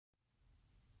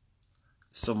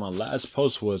So my last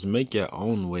post was make your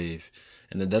own wave,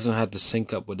 and it doesn't have to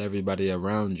sync up with everybody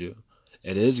around you.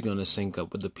 It is going to sync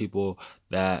up with the people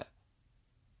that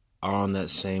are on that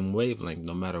same wavelength,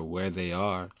 no matter where they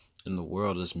are in the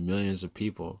world. There's millions of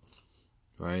people,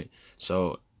 right?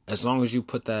 So as long as you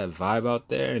put that vibe out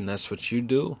there and that's what you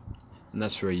do, and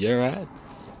that's where you're at,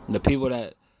 the people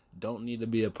that don't need to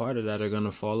be a part of that are going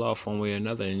to fall off one way or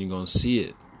another, and you're going to see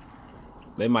it.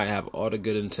 They might have all the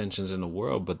good intentions in the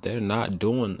world, but they're not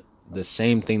doing the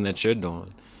same thing that you're doing.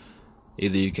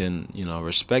 Either you can,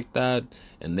 respect that,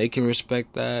 and they can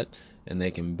respect that, and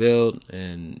they can build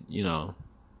and,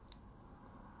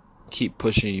 keep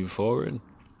pushing you forward.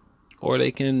 Or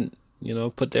they can,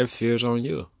 put their fears on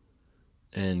you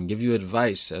and give you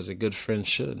advice as a good friend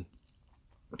should.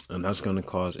 And that's going to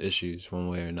cause issues one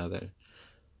way or another.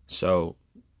 So,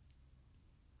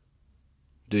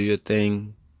 do your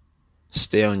thing.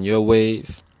 Stay on your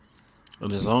wave.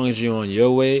 And as long as you're on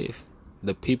your wave,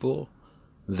 the people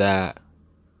that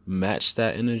match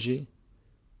that energy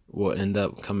will end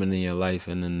up coming in your life,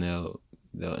 and then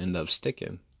they'll end up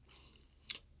sticking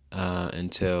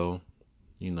until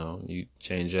you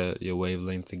change your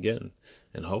wavelength again,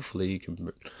 and hopefully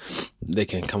they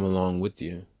can come along with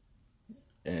you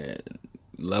and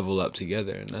level up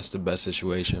together, and that's the best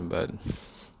situation. But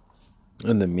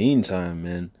in the meantime,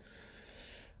 man,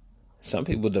 some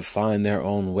people define their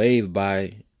own wave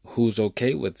by who's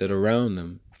okay with it around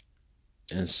them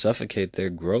and suffocate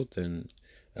their growth and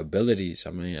abilities.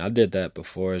 I mean, I did that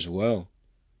before as well.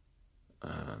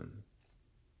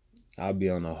 I'll be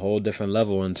on a whole different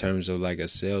level in terms of like a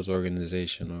sales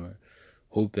organization or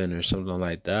hooping or something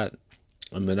like that.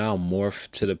 And then I'll morph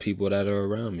to the people that are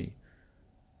around me.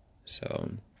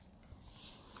 So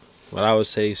what I would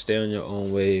say, stay on your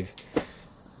own wave.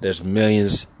 There's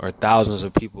millions or thousands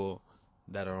of people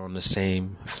that are on the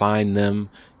same. Find them,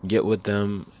 get with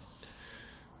them,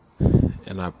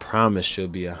 and I promise you'll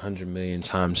be 100 million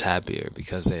times happier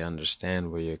because they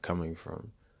understand where you're coming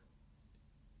from.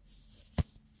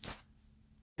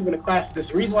 In the class, the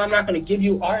reason why I'm not going to give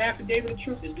you our affidavit of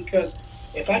truth is because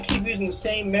if I keep using the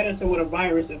same medicine with a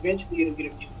virus, eventually it'll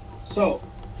get abused. So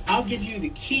I'll give you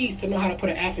the keys to know how to put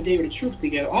an affidavit of truth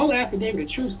together. All the affidavit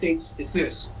of truth states is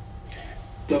this: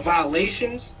 the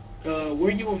violations, where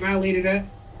you were violated at,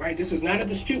 right? This is not a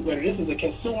dispute letter. This is a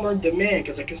consumer demand,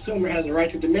 because a consumer has a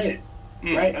right to demand,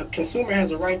 right? A consumer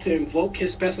has a right to invoke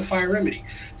his specified remedy.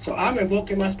 So I'm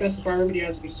invoking my specified remedy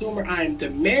as a consumer. I am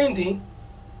demanding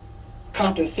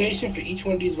compensation for each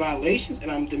one of these violations, and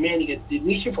I'm demanding a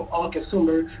deletion from all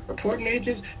consumer reporting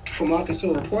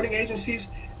agencies,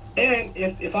 and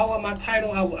if I want my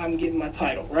title, I'm getting my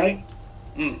title, right?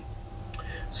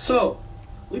 So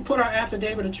we put our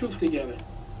affidavit of truth together.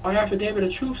 Our affidavit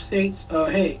of truth states,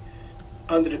 hey,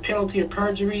 under the penalty of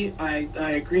perjury, I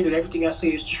agree that everything I say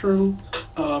is true.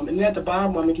 And then at the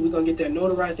bottom, we're going to get that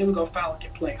notarized. Then we're going to file a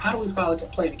complaint. How do we file a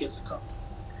complaint against the company?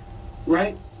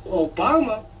 Right?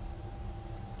 Obama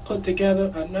put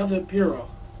together another bureau.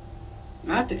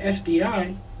 Not the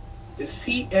FBI, the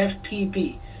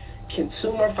CFPB,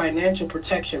 Consumer Financial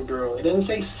Protection Bureau. It doesn't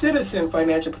say Citizen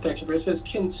Financial Protection Bureau. It says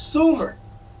Consumer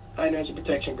Financial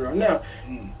Protection Bureau. Now,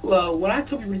 well, what I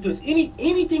tell people to do is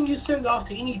anything you send off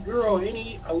to any bureau,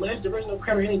 any alleged original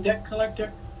creditor, any debt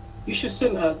collector, you should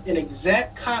send an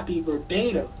exact copy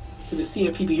verbatim to the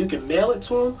CFPB. You can mail it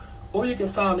to them, or you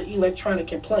can file an electronic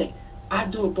complaint. I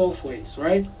do it both ways,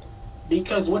 right?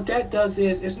 Because what that does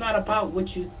is, it's not about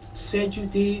what you said you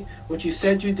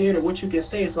did, or what you can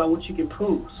say. It's about what you can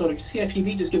prove. So the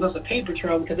CFPB just gives us a paper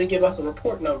trail because they give us a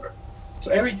report number.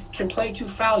 So every complaint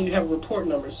you file, you have a report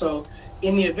number. So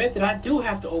in the event that I do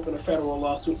have to open a federal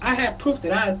lawsuit, I have proof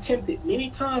that I attempted many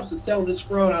times to settle this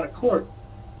fraud out of court,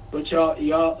 but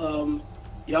y'all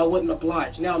wouldn't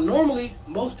oblige. Now, normally,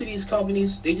 most of these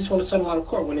companies, they just want to settle out of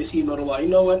court when they see you know the law. You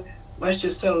know what? Let's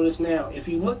just settle this now. If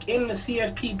you look in the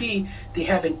CFPB, they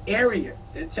have an area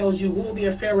that tells you what will be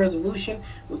a fair resolution.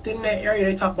 Within that area,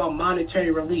 they talk about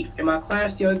monetary relief. In my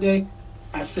class the other day,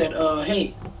 I said,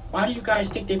 hey, why do you guys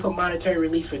think they put monetary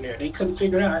relief in there? They couldn't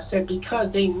figure it out. I said,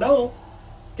 because they know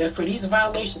that for these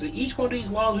violations of each one of these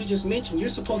laws we just mentioned, you're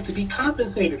supposed to be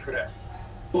compensated for that.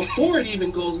 Before it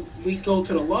even we go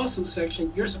to the lawsuit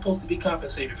section, you're supposed to be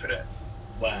compensated for that.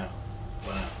 Wow.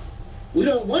 We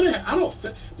don't want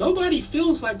to, nobody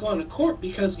feels like going to court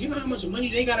because you know how much money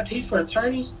they got to pay for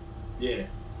attorneys? Yeah.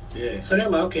 So they're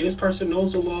like, okay, this person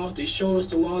knows the law. They show us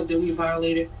the law, then we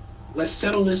violate it. Let's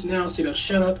settle this now so they'll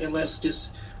shut up and let's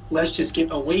just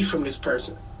get away from this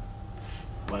person.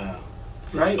 Wow.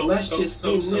 Right? Let's just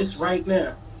end this right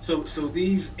now. So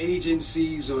these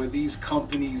agencies or these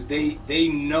companies, they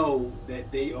know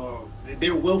that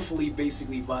they're willfully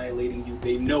basically violating you.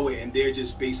 They know it, and they're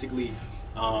just basically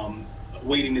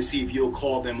waiting to see if you'll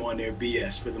call them on their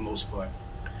BS for the most part.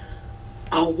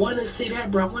 I want to say that,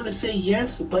 bro. I want to say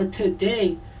yes, but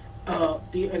today,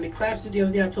 in the class the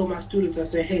other day, I told my students,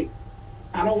 I said, hey,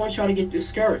 I don't want y'all to get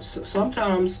discouraged. So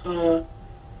sometimes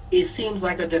it seems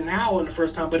like a denial in the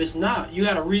first time, but it's not. You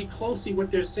got to read closely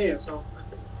what they're saying. So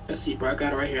let's see, bro. I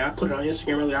got it right here. I put it on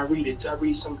Instagram earlier. I read it. I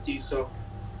read some of these. So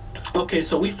okay,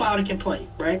 so we filed a complaint,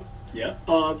 right? Yeah.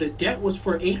 The debt was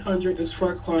for $800. This is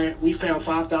for a client. We found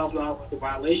 $5,000 worth of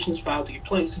violations. Filed the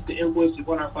complaint. Since the invoice, we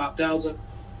want our $5,000.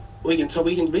 We can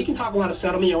talk about a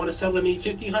settlement. You want to settle me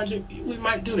 $1,500? We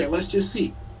might do that. Let's just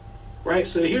see, right?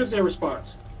 So here's their response.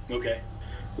 Okay.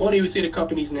 Won't even see the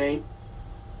company's name.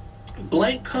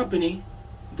 Blank company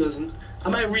doesn't. I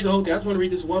might read the whole thing. I just want to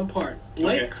read this one part.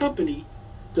 Blank company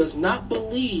does not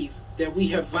believe that we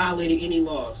have violated any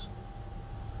laws.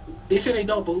 They say they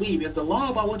don't believe. Is the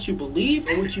law about what you believe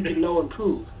or what you can know and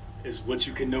prove? It's what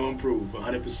you can know and prove,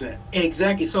 100%.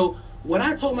 Exactly. So what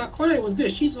I told my client was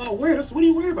this. She's all worried. I said, what are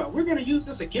you worried about? We're going to use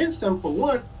this against them for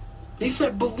one. They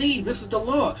said believe. This is the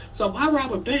law. So if I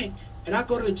rob a bank and I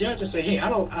go to the judge and say, hey,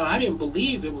 I didn't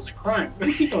believe it was a crime,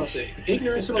 what's he going to say?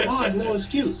 Ignorance of the law is no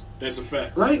excuse. That's a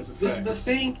fact. Right? That's a fact. This is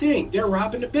the same thing. They're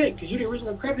robbing the bank because you're the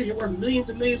original creditor. You're worth millions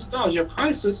and millions of dollars. You're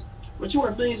priceless, but you're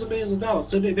worth millions and millions of dollars.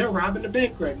 So they're robbing the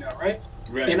bank right now, right?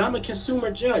 Right. And I'm a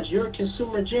consumer judge. You're a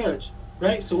consumer judge,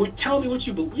 right? So telling me what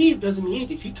you believe doesn't mean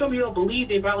anything. If you tell me you don't believe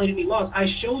they violated any laws, I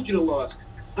showed you the laws.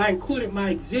 I included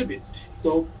my exhibits.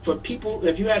 So for people,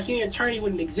 if you ask any attorney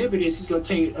what an exhibit is, he's going to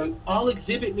tell you all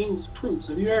exhibit means proof.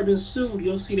 So if you've ever been sued,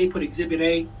 you'll see they put exhibit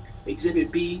A,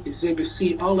 exhibit B, exhibit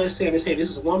C. All that saying is, hey, this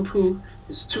is one proof,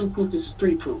 this is two proof, this is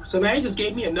three proof. So now he just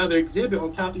gave me another exhibit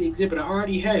on top of the exhibit I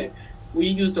already had. We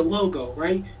used the logo,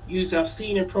 right? Used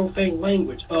obscene and profane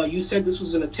language. You said this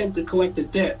was an attempt to collect the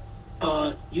debt.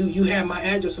 You had my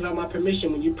address without my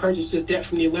permission when you purchased this debt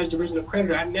from the alleged original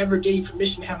creditor. I never gave you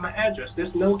permission to have my address.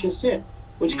 There's no consent,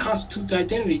 which constitutes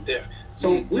identity theft.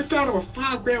 So we found over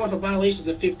 $5 grand worth of violations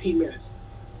in 15 minutes,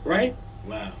 right?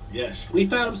 Wow. Yes. We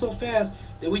found them so fast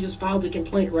that we just filed the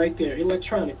complaint right there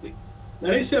electronically.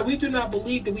 Now they said we do not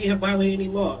believe that we have violated any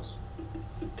laws.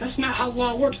 That's not how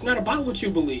law works. It's not about what you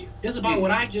believe. It's about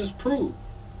what I just proved.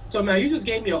 So now you just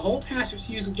gave me a whole passage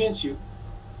to use against you.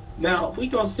 Now, I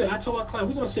told my client,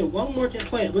 we're going to send one more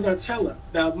complaint. We're going to tell her.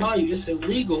 Now, mind you, it's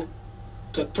illegal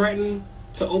to threaten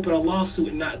to open a lawsuit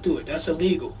and not do it. That's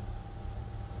illegal.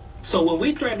 So when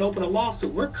we threaten to open a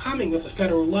lawsuit, we're coming with a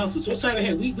federal lawsuit. So it's like,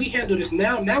 hey, we handle this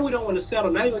now. Now we don't want to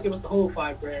settle. Now you're going to give us the whole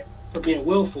 $5 grand for being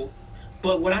willful.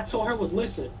 But what I told her was,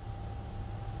 listen,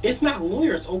 it's not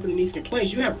lawyers opening these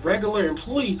complaints. You have regular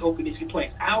employees opening these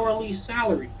complaints, hourly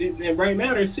salary. And right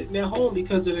now they're sitting at home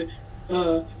because of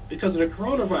the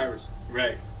coronavirus.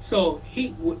 Right. So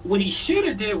what he should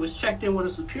have did was checked in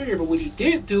with a superior, but what he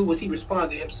did do was he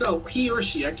responded himself, he or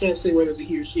she. I can't say whether it's a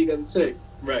he or she, doesn't say.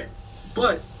 Right.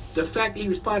 But the fact that he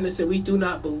responded and said, we do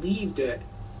not believe that,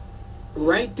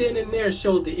 right then and there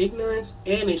showed the ignorance,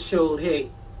 and it showed, hey,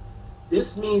 this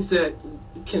means that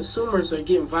consumers are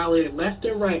getting violated left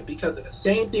and right because of the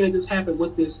same thing that just happened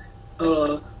with this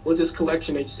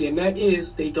collection agency, and that is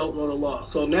they don't know the law.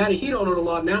 So now that he don't know the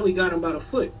law, now we got him by the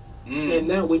foot. And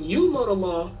now when you know the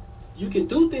law, you can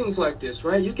do things like this,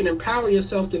 right? You can empower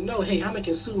yourself to know, hey, I'm a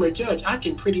consumer judge. I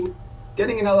can pretty much...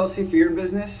 Getting an LLC for your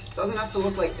business doesn't have to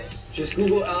look like this. Just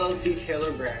Google LLC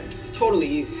Taylor Brands. It's totally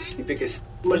easy. You pick a...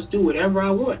 must do whatever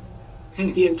I want.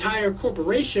 The entire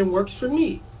corporation works for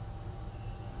me.